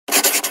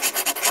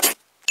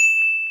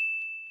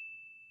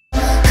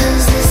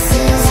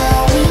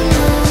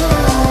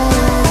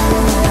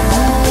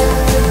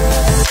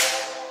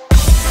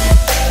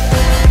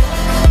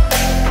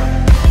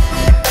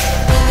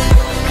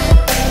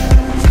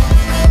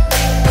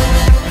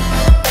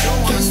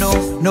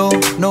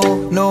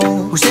no.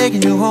 Who's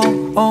taking you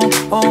home,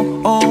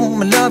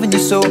 I'm loving you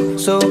so.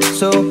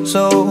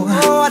 Oh,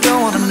 I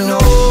don't wanna know,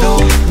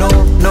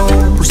 no.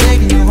 Who's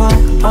taking you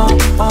home,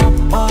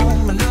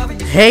 I'm loving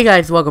you. Hey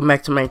guys, welcome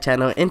back to my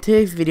channel. In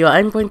today's video,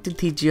 I'm going to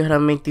teach you how to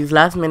make these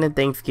last minute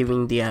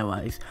Thanksgiving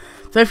DIYs.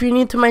 So if you're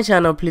new to my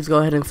channel, please go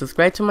ahead and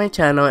subscribe to my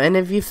channel. And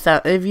if you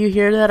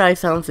hear that I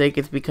sound sick,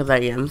 it's because I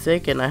am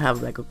sick and I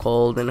have like a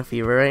cold and a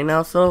fever right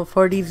now. So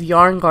for these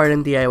Yarn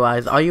Garland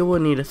DIYs, all you will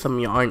need is some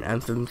yarn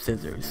and some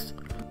scissors.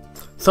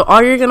 So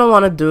all you're gonna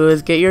want to do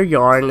is get your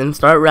yarn and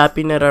start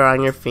wrapping it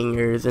around your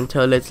fingers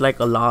until it's like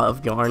a lot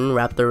of yarn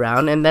wrapped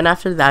around. And then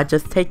after that,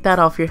 just take that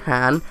off your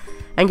hand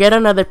and get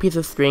another piece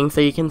of string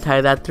so you can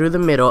tie that through the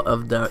middle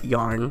of the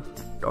yarn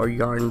or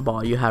yarn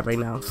ball you have right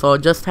now. So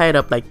just tie it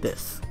up like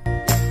this.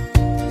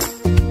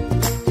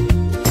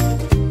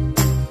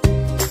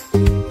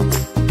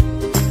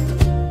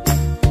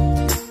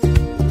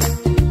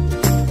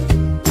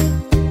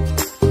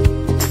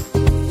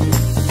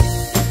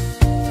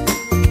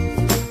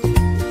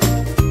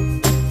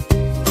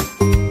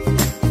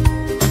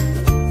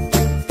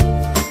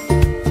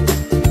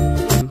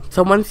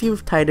 So once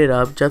you've tied it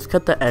up, just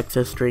cut the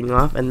excess string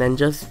off and then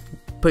just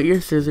put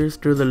your scissors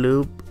through the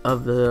loop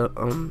of the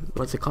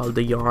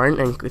the yarn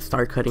and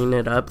start cutting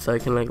it up so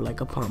it can look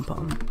like a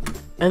pom-pom.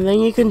 And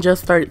then you can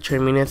just start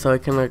trimming it so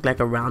it can look like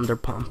a rounder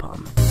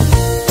pom-pom.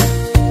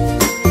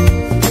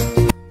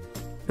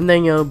 And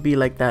then you'll be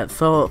like that.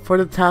 So for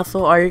the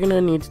tassel, all you're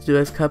gonna need to do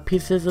is cut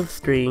pieces of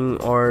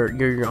string or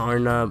your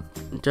yarn up.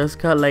 Just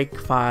cut like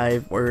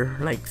 5 or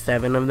like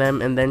 7 of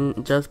them and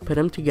then just put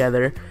them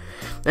together.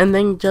 And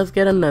then just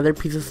get another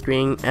piece of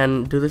string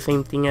and do the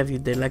same thing as you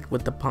did like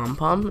with the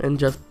pom-pom and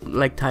just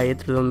like tie it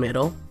through the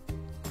middle.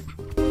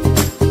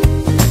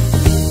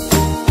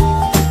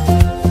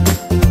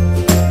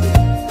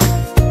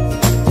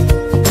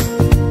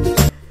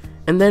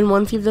 And then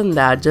once you've done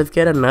that, just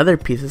get another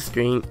piece of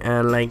string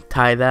and like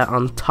tie that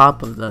on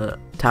top of the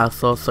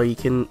tassel so you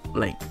can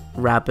like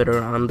wrap it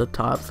around the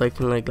top so it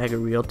can look like a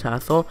real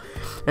tassel.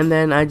 And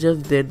then I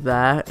just did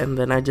that and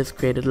then I just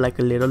created like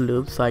a little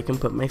loop so I can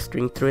put my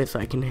string through it so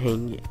I can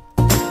hang it.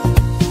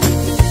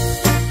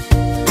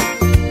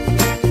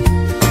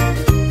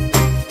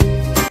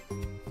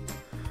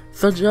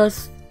 So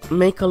just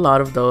make a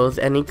lot of those,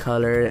 any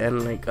color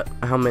and like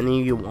how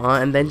many you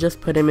want, and then just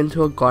put them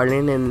into a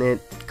garland and it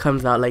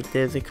comes out like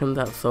this. It comes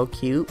out so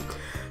cute.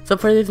 So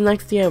for this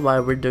next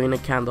DIY, we're doing a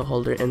candle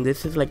holder, and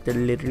this is like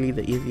literally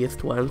the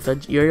easiest one. So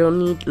you'll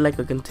need like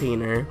a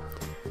container,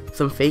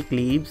 some fake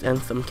leaves, and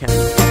some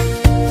candles.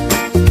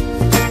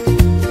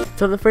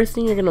 So the first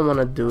thing you're gonna want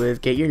to do is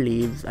get your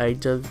leaves. I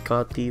just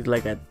got these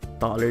like at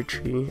Dollar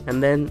Tree,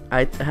 and then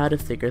I had a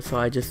sticker so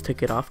I just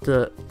took it off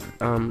the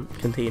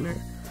container.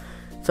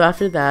 So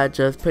after that,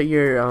 just put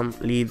your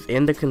leaves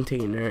in the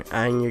container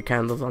and your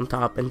candles on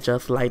top and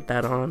just light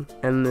that on,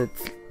 and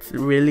it's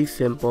really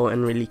simple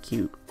and really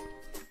cute.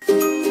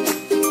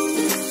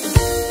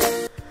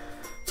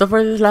 So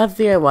for this last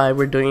DIY,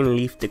 we're doing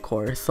leaf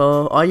decor.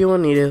 So all you will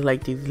need is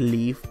like these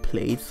leaf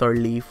plates or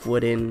leaf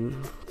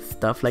wooden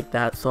stuff like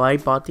that. So I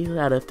bought these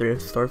at a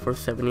thrift store for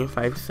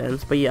 75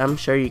 cents, but yeah, I'm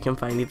sure you can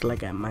find these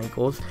like at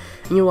Michael's.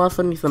 And you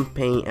also need some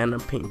paint and a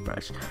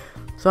paintbrush.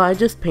 So I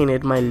just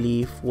painted my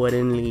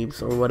wooden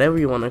leaves, or whatever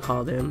you want to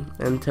call them,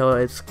 until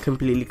it's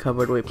completely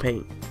covered with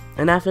paint.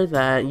 And after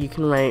that, you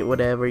can write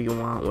whatever you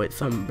want with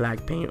some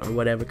black paint or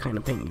whatever kind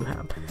of paint you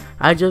have.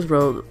 I just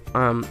wrote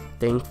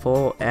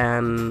thankful,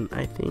 and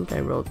I think I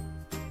wrote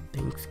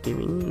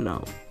Thanksgiving.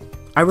 No,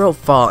 I wrote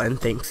fall and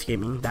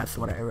Thanksgiving. That's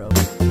what I wrote.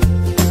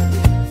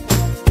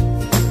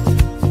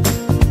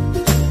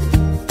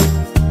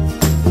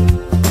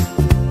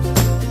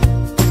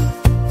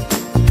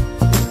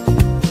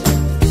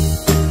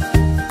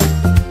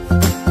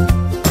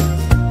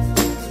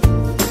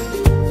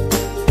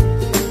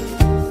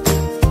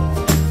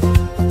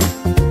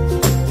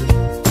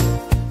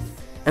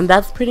 And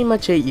that's pretty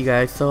much it, you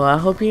guys. So I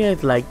hope you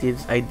guys like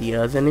these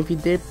ideas, and if you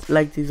did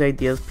like these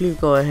ideas, please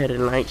go ahead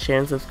and like, share,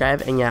 and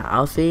subscribe. And yeah,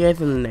 I'll see you guys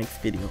in the next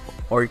video,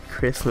 or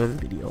Christmas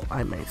video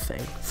I might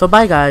say. So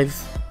bye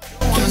guys.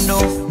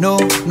 No,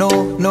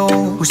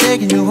 who's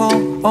taking you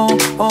home,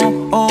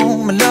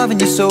 I'm loving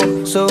you so.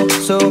 The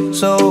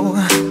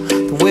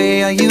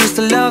way I used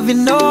to love you,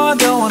 no, I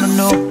don't wanna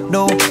know,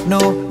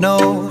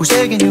 no. Who's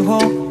taking you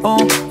home,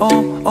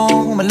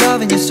 I'm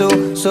loving you so.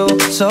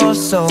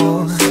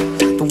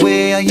 The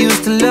way I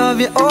used to love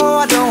you, oh,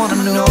 I don't wanna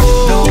know,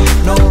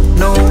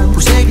 no.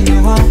 Who's taking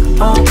you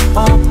home,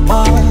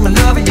 I'm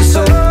loving you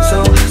so.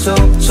 The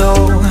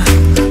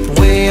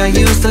way I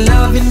used to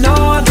love you,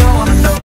 no.